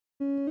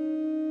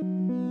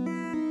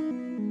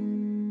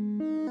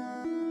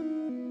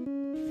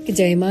Good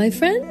day, my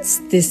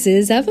friends. This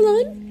is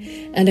Avalon,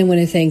 and I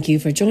want to thank you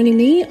for joining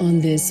me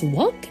on this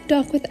Walk and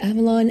Talk with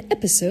Avalon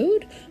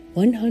episode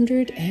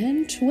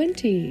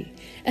 120.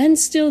 And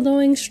still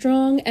going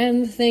strong,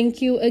 and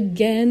thank you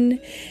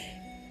again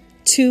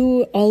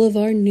to all of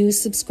our new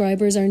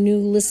subscribers, our new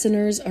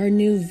listeners, our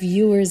new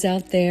viewers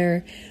out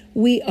there.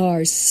 We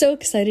are so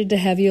excited to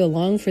have you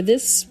along for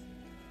this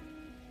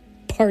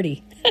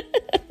party.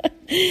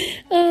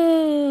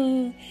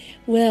 Oh,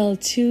 well,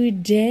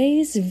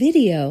 today's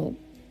video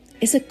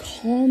is a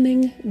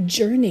calming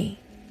journey.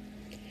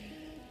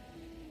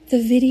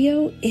 The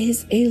video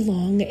is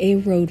along a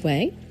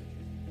roadway,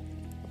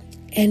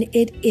 and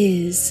it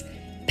is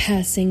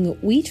passing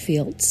wheat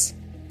fields,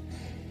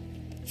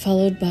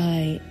 followed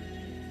by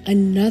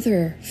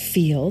another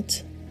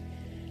field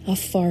of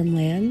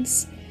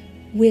farmlands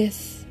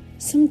with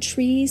some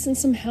trees and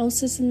some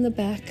houses in the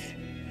back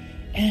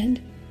and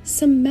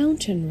some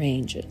mountain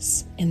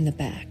ranges in the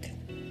back.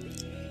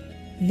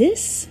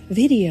 This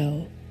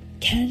video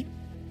can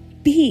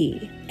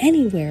be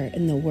anywhere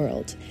in the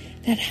world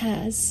that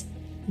has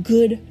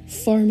good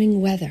farming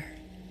weather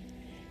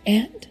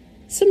and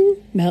some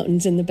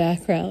mountains in the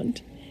background.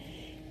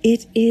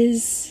 It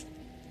is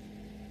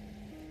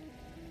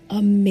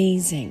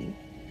amazing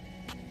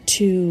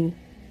to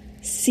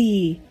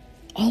see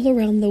all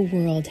around the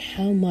world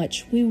how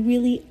much we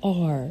really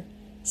are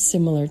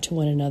similar to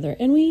one another,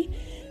 and we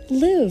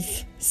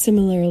live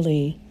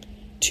similarly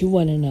to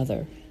one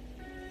another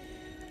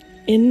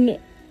in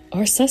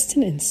our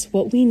sustenance,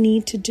 what we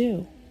need to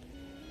do.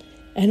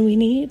 And we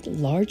need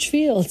large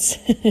fields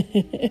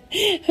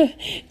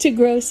to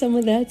grow some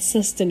of that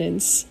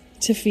sustenance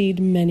to feed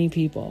many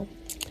people.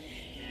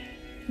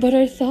 But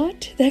our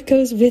thought that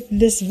goes with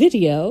this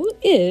video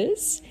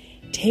is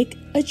take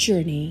a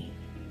journey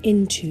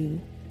into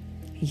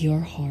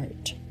your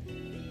heart.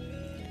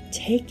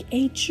 Take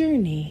a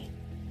journey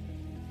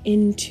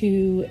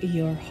into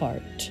your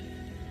heart.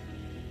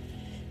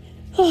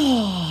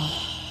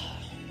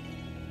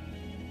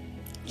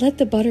 Let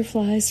the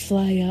butterflies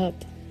fly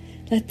up.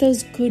 Let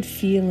those good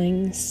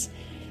feelings,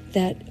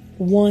 that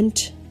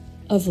want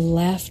of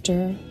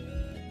laughter,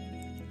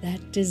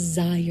 that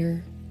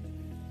desire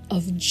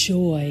of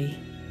joy,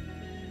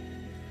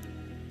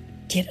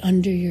 get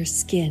under your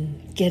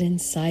skin, get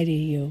inside of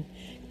you,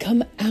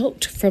 come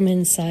out from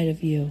inside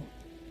of you,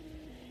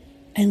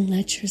 and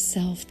let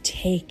yourself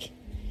take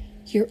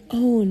your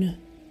own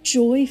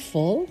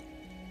joyful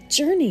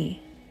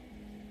journey.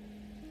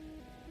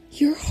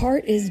 Your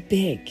heart is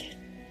big,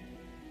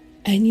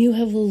 and you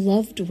have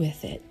loved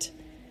with it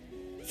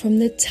from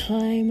the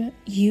time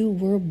you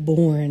were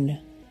born,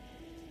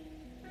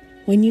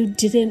 when you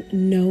didn't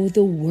know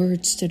the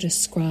words to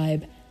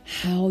describe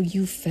how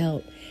you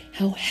felt,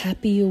 how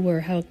happy you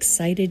were, how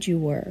excited you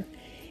were.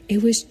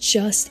 It was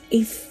just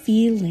a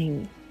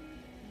feeling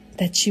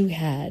that you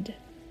had.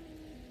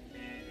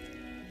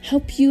 How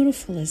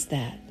beautiful is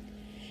that?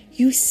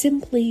 You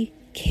simply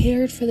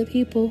cared for the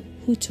people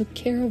who took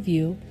care of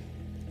you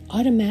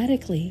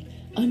automatically,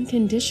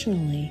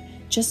 unconditionally,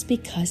 just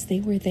because they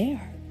were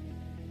there.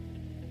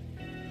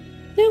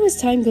 Now,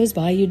 as time goes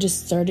by, you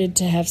just started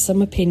to have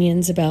some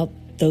opinions about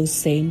those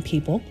same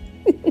people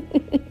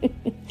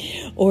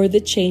or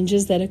the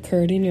changes that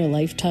occurred in your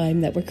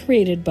lifetime that were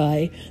created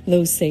by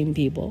those same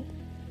people.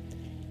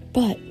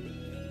 But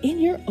in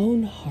your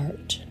own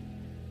heart,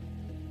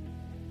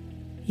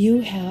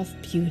 you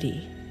have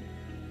beauty.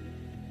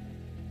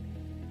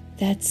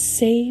 That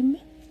same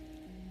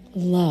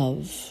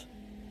love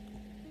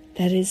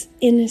that is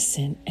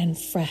innocent and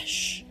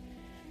fresh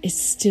is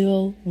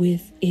still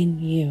within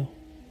you.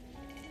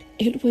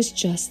 It was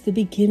just the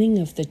beginning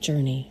of the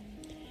journey,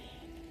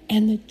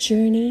 and the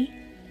journey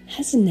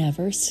has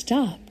never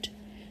stopped.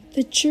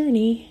 The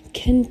journey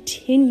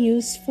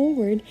continues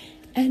forward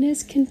and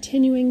is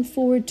continuing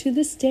forward to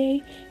this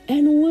day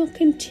and will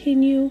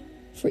continue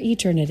for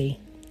eternity.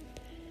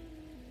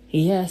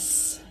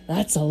 Yes,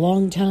 that's a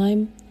long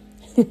time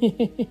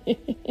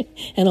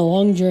and a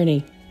long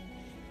journey.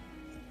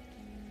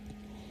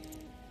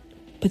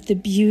 But the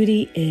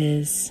beauty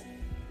is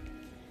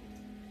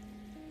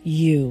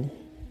you,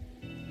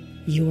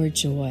 your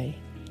joy,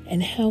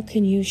 and how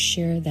can you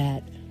share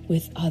that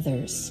with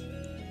others?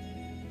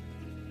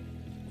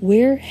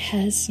 Where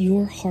has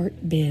your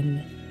heart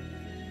been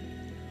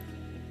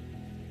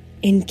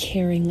in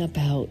caring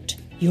about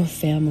your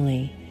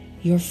family,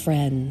 your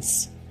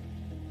friends,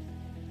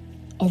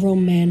 a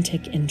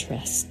romantic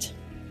interest,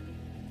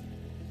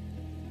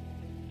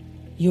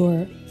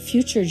 your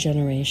future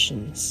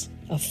generations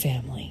of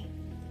family?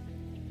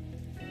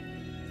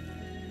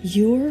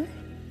 You're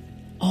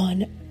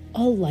on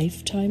a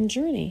lifetime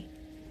journey,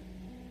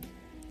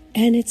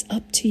 and it's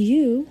up to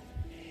you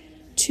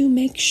to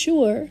make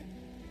sure,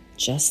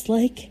 just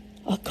like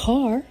a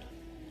car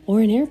or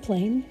an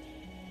airplane,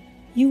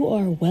 you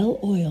are well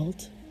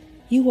oiled,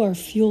 you are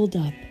fueled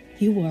up,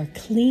 you are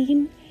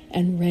clean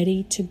and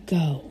ready to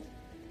go.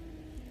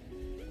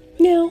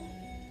 Now,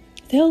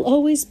 there'll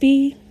always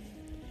be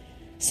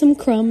some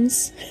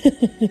crumbs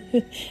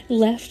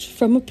left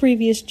from a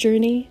previous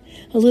journey,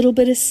 a little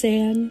bit of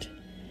sand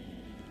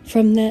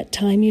from that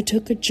time you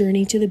took a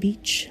journey to the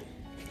beach.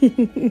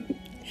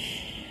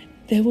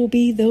 There will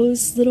be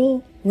those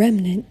little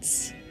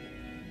remnants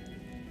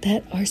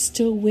that are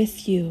still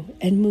with you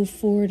and move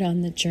forward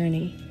on the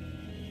journey.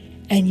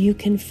 And you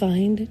can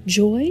find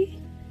joy,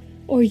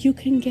 or you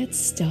can get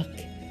stuck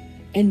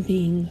and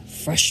being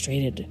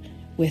frustrated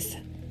with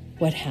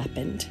what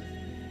happened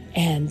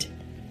and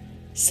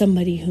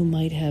somebody who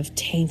might have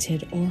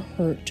tainted or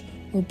hurt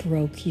or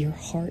broke your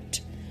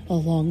heart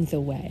along the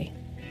way.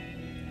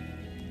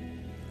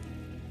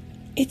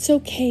 It's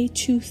okay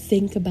to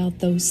think about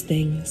those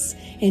things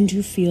and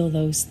to feel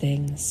those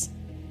things.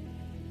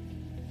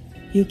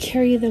 You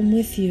carry them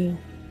with you,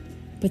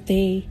 but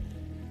they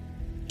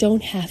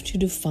don't have to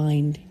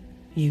define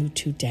you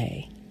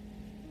today.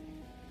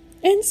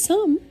 And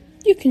some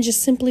you can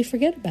just simply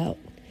forget about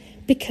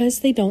because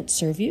they don't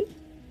serve you.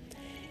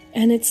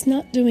 And it's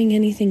not doing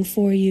anything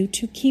for you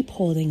to keep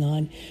holding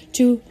on,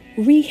 to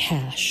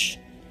rehash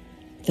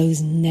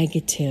those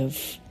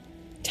negative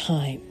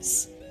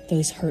times,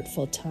 those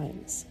hurtful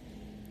times.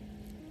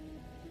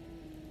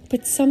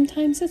 But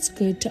sometimes it's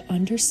good to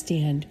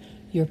understand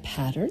your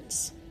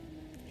patterns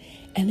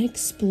and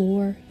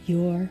explore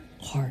your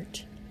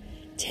heart.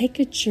 Take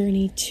a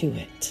journey to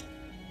it.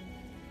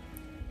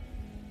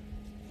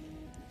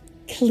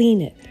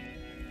 Clean it.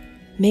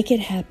 Make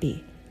it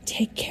happy.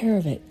 Take care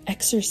of it.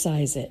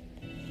 Exercise it.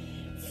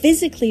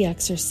 Physically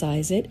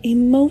exercise it.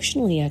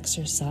 Emotionally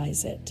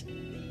exercise it.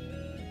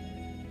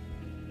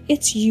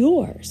 It's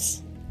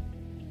yours.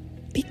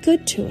 Be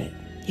good to it.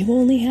 You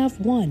only have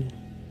one.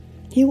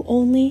 You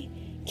only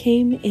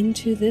came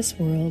into this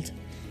world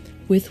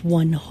with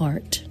one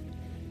heart.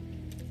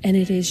 And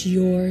it is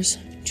yours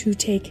to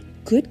take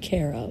good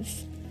care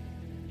of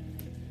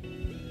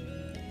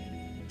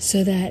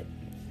so that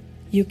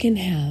you can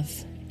have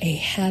a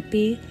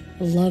happy,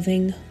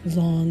 loving,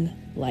 long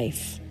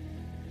life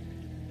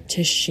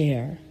to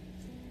share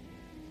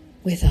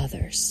with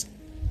others.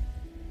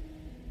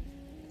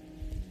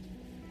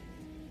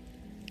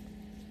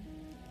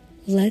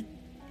 Let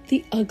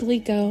the ugly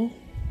go.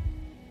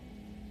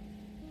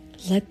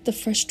 Let the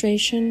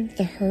frustration,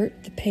 the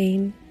hurt, the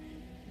pain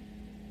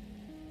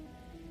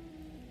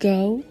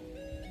go,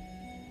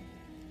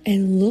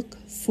 and look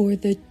for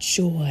the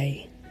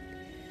joy.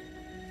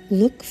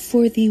 Look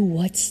for the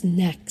what's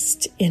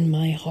next in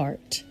my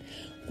heart.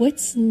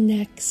 What's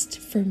next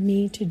for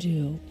me to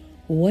do?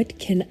 What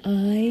can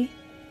I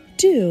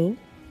do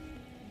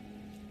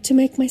to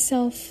make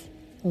myself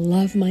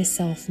love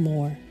myself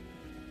more?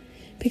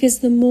 Because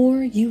the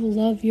more you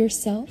love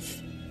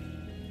yourself,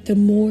 the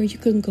more you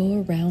can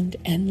go around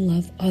and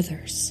love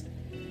others.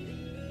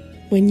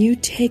 When you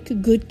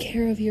take good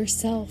care of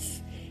yourself,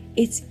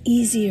 it's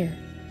easier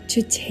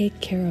to take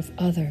care of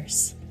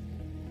others.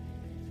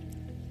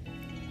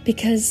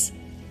 Because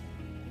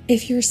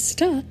if you're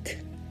stuck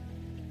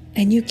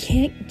and you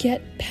can't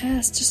get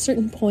past a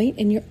certain point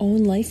in your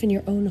own life, in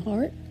your own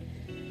heart,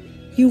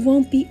 you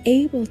won't be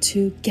able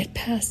to get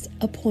past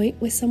a point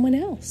with someone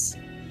else.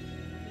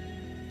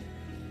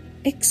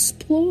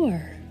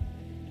 Explore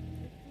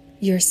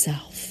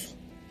yourself.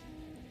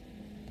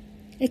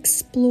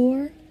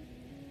 Explore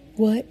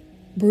what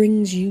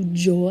brings you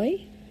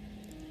joy,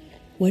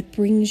 what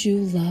brings you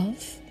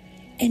love,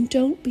 and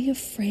don't be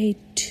afraid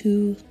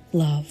to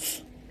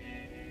love.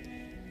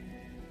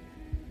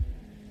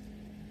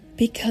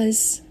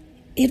 Because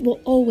it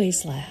will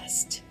always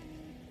last,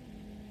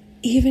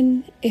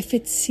 even if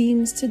it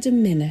seems to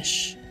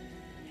diminish,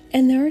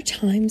 and there are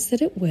times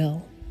that it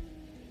will.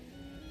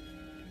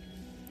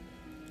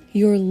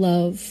 Your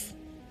love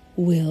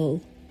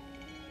will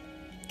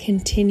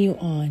continue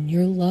on.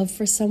 Your love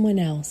for someone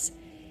else,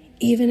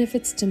 even if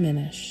it's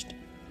diminished,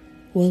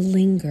 will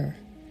linger.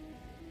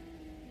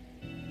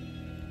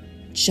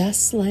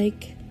 Just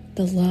like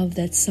the love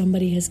that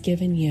somebody has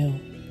given you,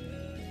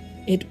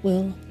 it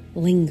will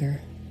linger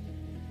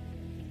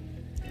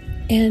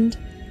and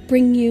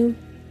bring you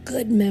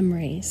good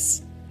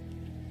memories,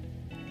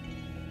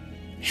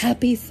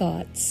 happy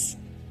thoughts.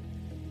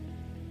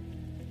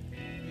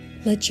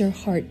 Let your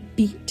heart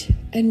beat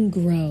and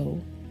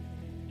grow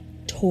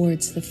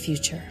towards the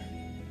future.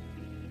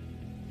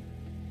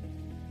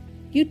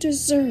 You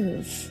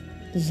deserve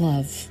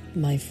love,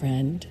 my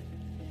friend.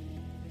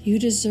 You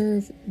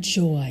deserve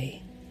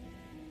joy.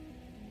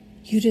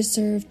 You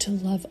deserve to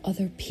love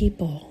other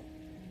people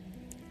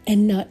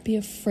and not be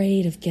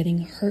afraid of getting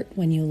hurt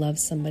when you love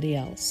somebody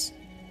else.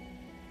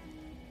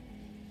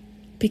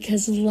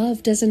 Because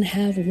love doesn't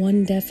have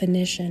one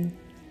definition.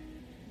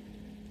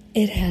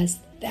 It has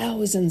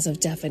thousands of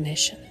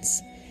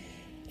definitions.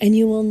 And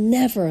you will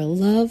never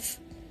love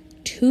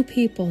two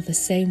people the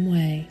same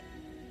way.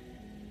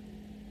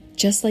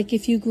 Just like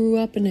if you grew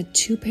up in a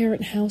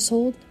two-parent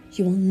household,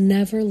 you will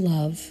never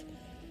love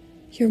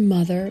your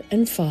mother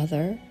and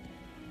father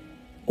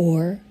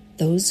or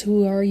those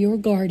who are your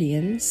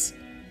guardians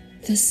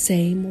the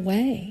same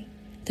way.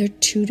 They're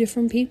two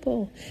different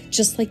people,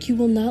 just like you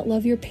will not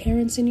love your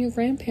parents and your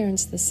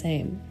grandparents the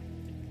same.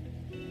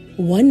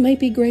 One might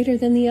be greater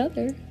than the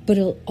other, but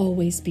it'll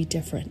always be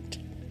different.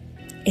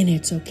 And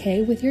it's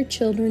okay with your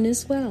children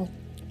as well.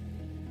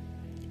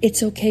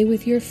 It's okay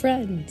with your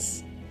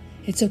friends.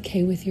 It's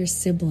okay with your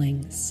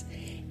siblings.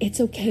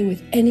 It's okay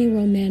with any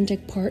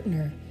romantic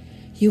partner.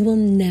 You will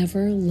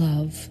never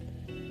love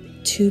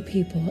two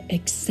people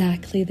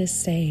exactly the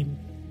same.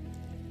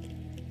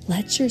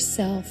 Let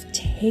yourself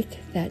take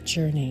that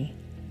journey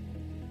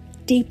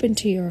deep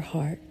into your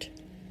heart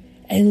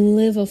and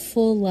live a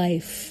full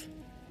life.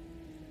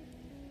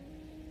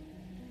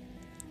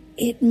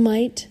 It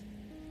might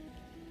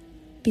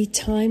be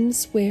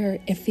times where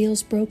it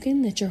feels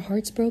broken, that your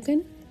heart's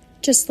broken.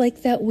 Just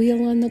like that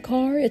wheel on the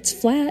car, it's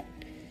flat,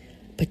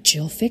 but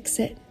you'll fix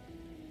it.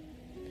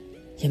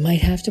 You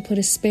might have to put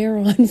a spare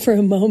on for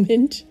a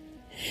moment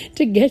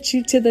to get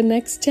you to the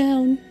next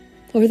town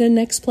or the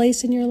next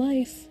place in your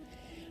life.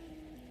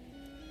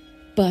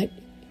 But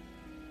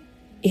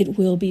it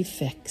will be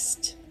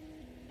fixed,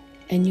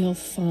 and you'll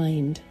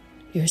find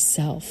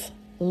yourself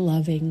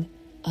loving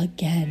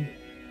again.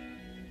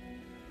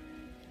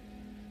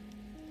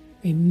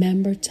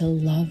 Remember to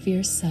love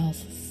yourself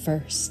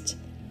first.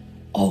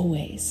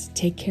 Always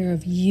take care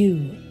of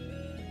you,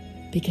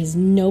 because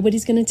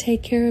nobody's going to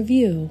take care of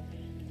you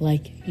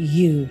like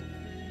you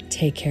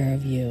take care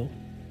of you.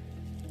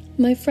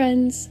 My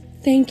friends,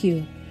 thank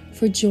you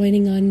for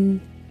joining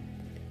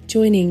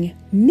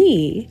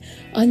me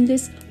on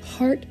this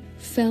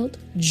heartfelt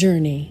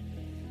journey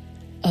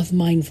of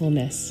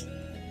mindfulness.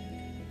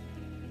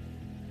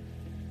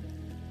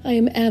 I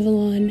am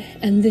Avalon,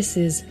 and this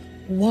is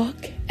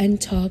Walk and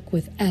Talk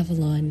with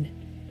Avalon.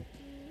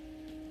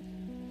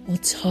 We'll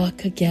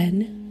talk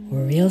again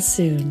real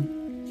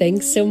soon.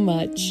 Thanks so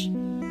much.